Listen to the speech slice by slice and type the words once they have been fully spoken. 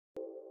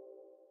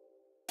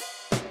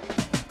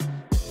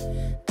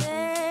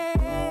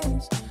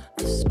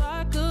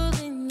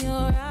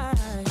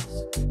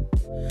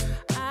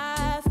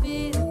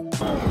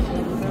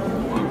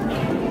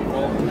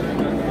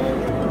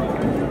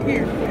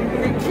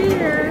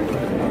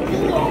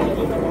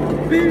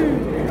Yummy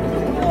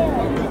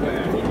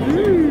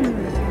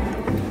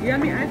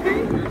ice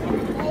cream?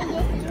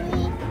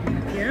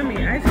 Yummy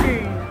ice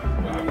cream.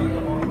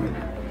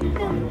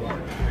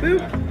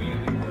 Boop.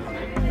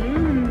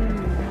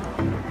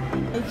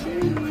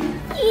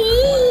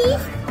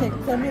 Okay,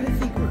 tell me the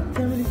secret.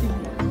 Tell me the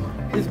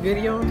secret. This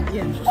video?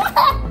 Yeah.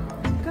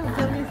 Come,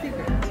 tell me the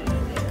secret.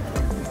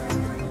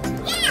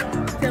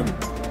 Tell me.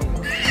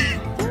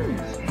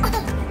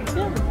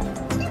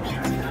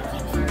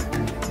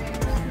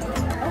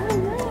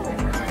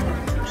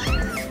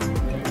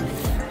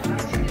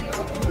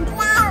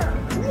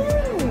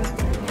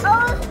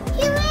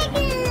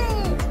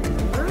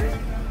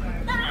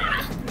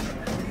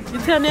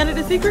 Tell Nana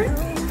the secret?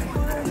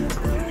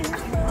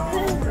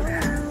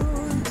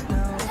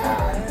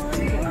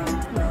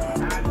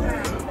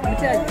 Let me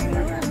tell you.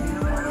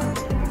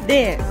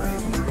 Dance.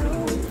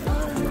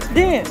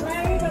 Dance.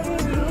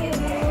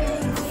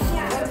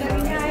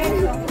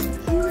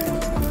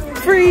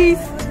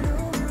 Freeze.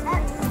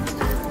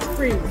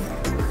 Freeze.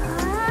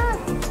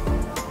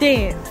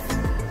 Dance.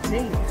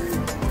 Dance.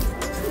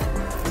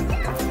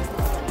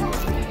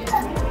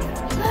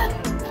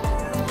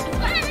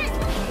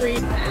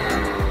 Freeze.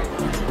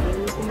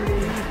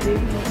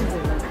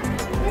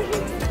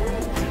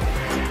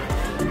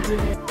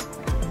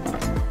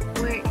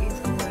 Where is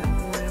the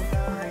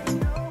party?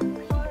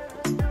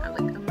 I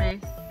look a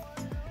mess.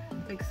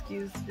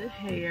 Excuse the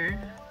hair.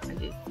 I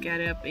just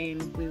got up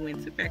and we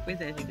went to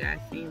breakfast, as you guys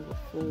seen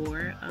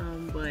before.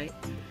 But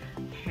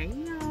hey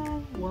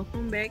y'all,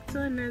 welcome back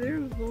to another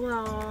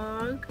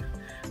vlog.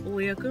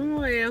 Welcome,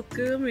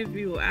 welcome. If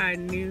you are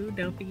new,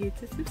 don't forget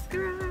to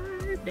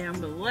subscribe down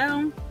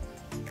below.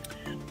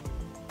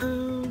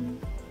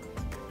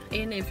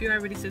 And if you're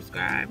already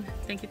subscribed,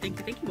 thank you.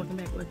 Welcome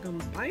back.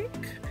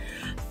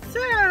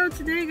 So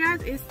today,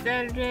 guys, it's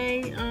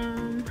Saturday.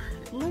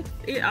 Look,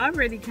 it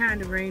already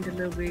kind of rained a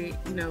little bit.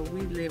 You know,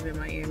 we live in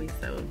Miami,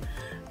 so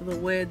the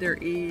weather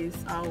is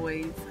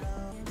always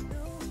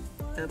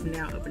up and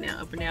down, up and down,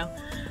 up and down.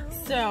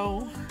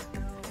 So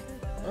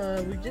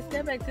we just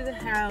got back to the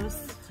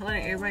house. I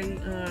let everybody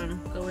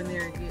go in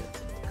there and get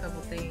a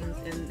couple things,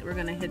 and we're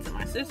gonna head to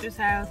my sister's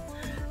house.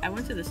 I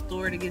went to the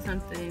store to get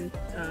something,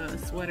 a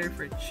sweater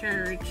for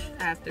church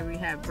after we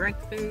had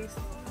breakfast.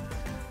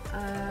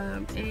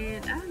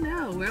 And I don't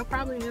know, we'll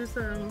probably do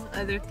some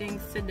other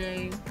things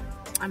today.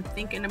 I'm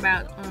thinking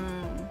about,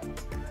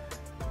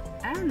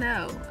 I don't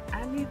know,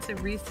 I need to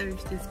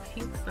research this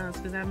pink sauce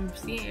because I'm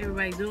seeing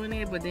everybody doing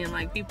it, but then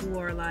like people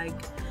are like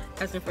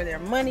asking for their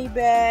money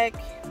back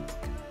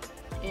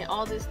and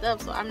all this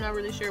stuff, so I'm not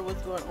really sure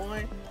what's going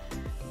on.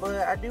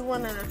 But I do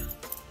want to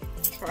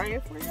try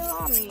it for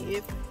y'all. I mean,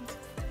 if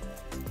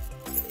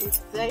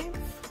it's safe.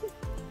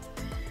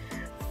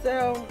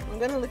 So I'm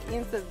gonna look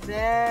into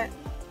that,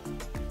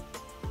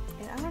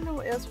 and I don't know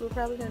what else we're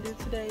probably gonna do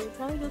today. We'll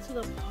probably go to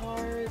the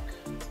park.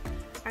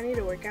 I need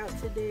to work out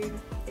today.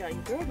 Yeah,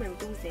 your girl been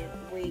losing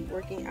weight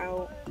working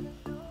out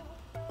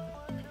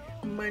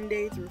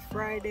Monday through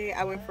Friday.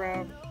 I went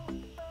from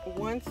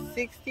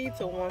 160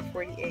 to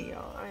 148,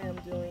 y'all. I am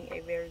doing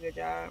a very good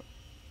job,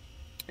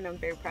 and I'm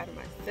very proud of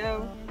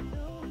myself.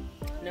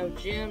 No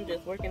gym,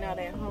 just working out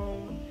at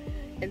home.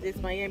 And this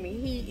Miami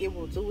heat, it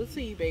will do it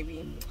to you,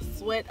 baby.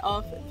 Sweat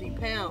off the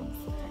pounds.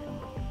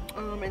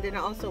 And then I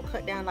also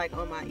cut down like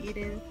on my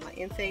eating, my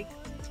intake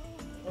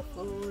of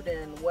food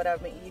and what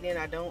I've been eating.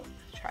 I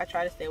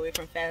try to stay away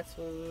from fast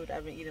food.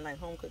 I've been eating like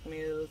home cooked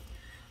meals.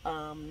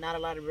 Not a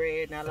lot of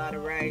bread, not a lot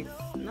of rice,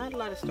 not a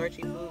lot of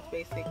starchy foods,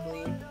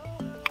 basically.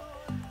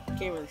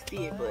 Can't really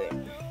see it, but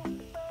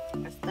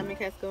my stomach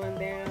has gone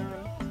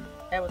down.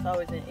 That was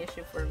always an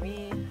issue for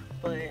me,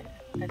 but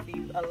I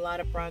see a lot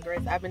of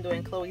progress. I've been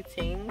doing Chloe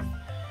Ting's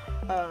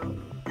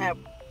ab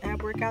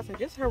workouts, and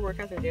just her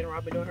workouts in general.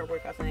 I've been doing her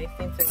workouts, and they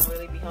seem to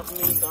really be helping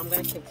me, so I'm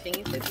going to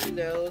continue to do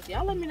those.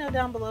 Y'all let me know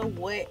down below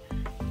what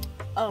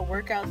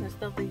workouts and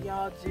stuff that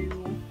y'all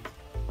do.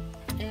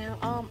 And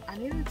I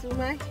need to do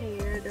my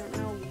hair. Don't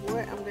know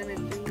what I'm going to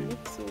do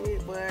to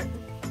it, but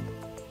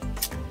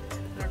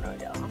I don't know,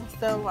 y'all.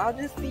 So I'll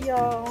just see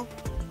y'all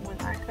when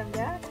I come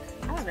back.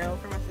 I don't know,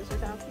 from my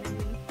sister's house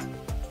maybe.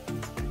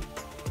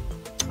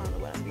 I don't know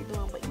what I'll be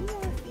doing, but see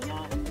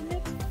y'all in the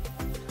next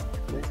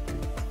clip.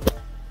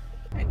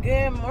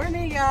 Good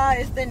morning, y'all.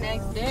 It's the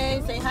next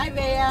day. Say hi,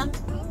 Bea.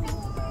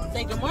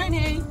 Say good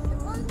morning.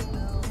 Good morning.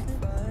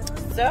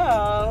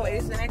 So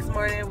it's the next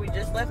morning. We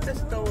just left the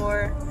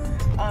store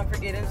for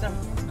getting some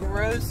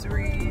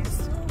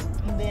groceries.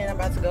 And then I'm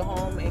about to go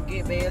home and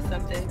get Bea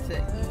something to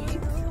eat.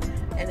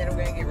 And then I'm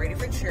going to get ready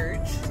for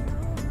church.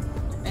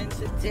 And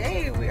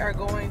today we are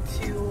going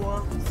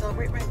to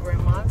celebrate my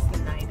grandma's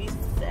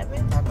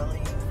 97th, I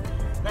believe,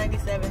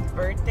 97th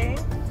birthday.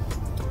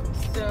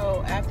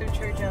 So after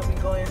church, I'll be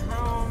going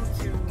home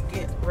to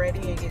get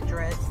ready and get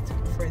dressed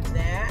for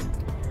that.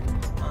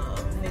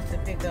 Need to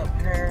pick up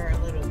her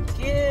little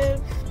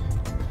gift.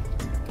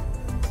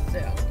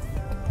 So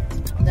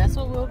that's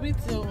what we'll be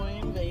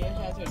doing. Bea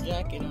has her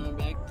jacket on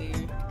back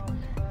there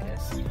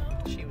because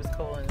she was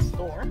cold in the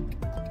store.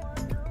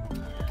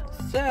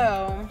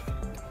 So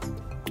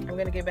I'm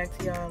gonna get back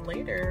to y'all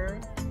later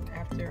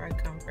after I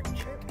come from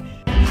church.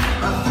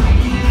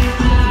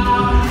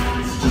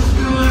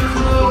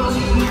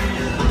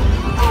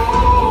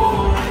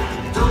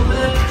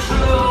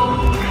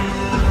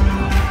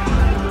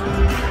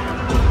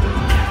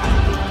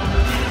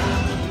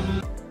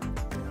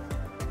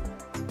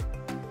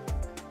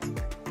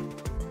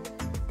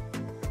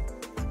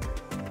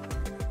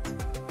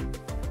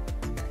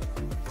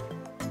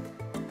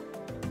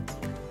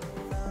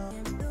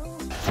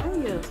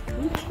 Oh yeah.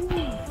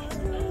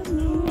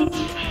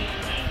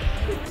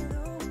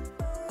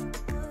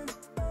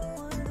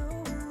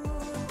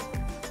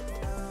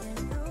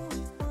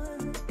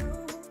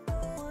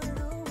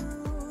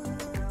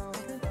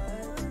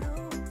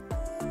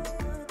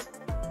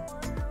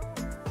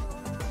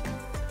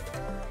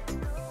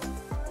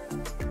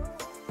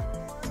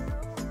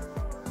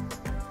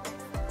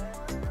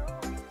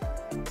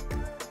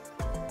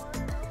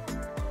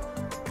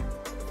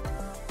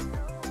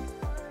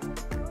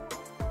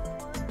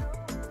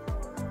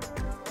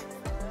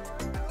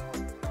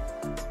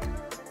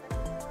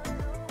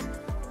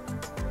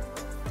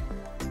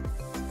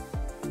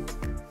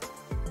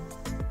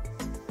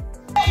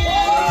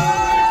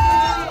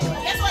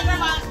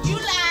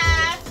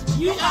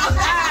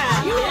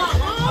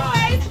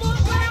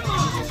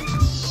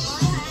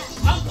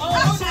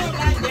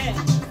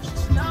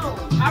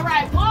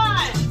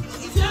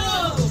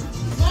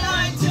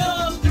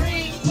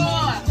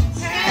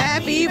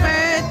 Happy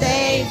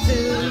birthday to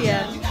ya.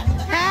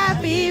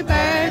 Happy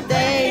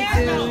birthday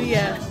to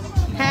ya.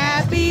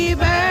 Happy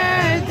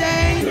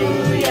birthday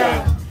to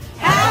ya.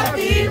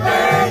 Happy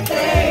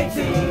birthday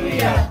to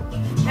ya.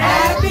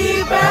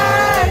 Happy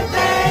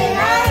birthday.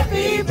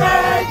 Happy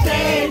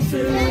birthday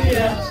to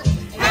ya.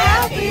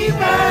 Happy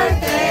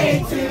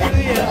birthday to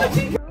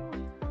ya.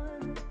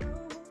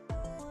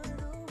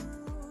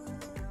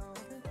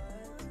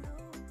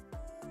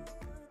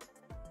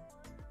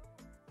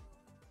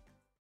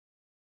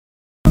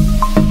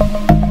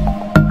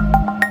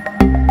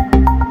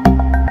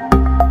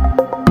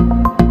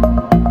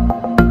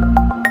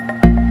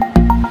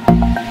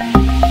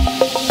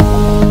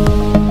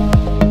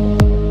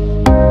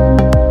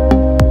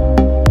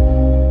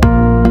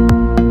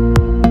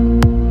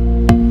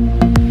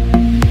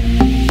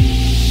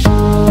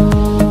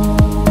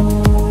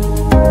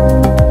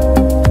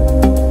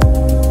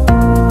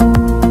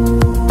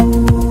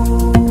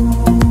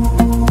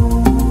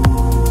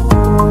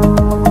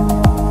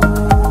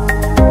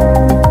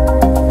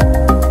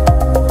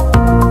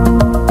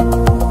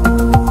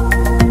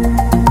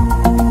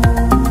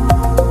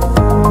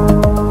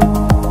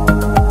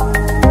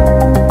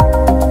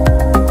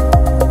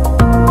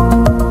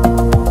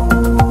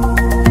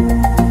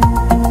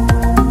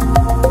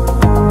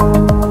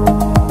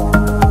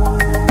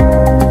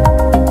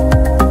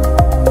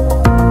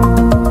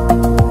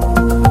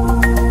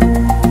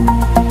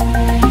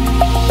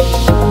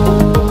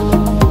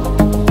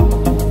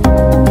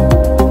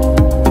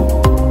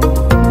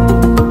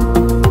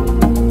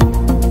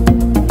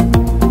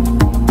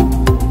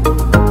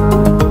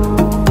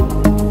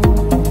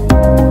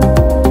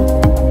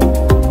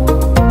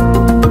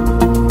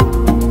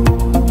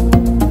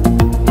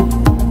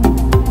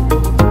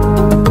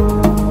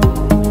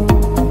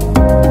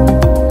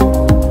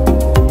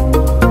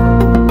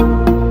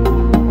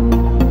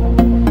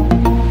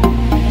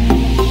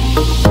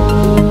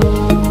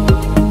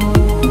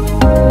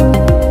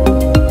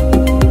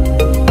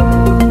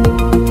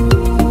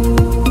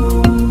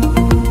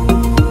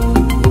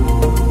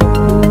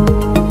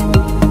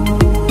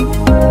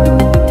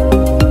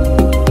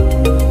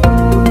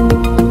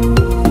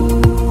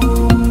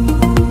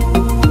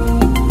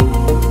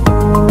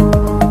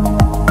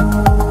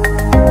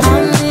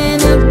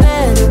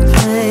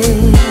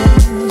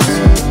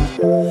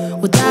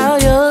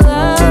 Without your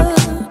love,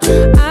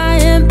 I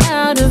am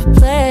out of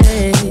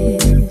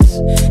place,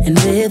 and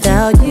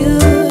without you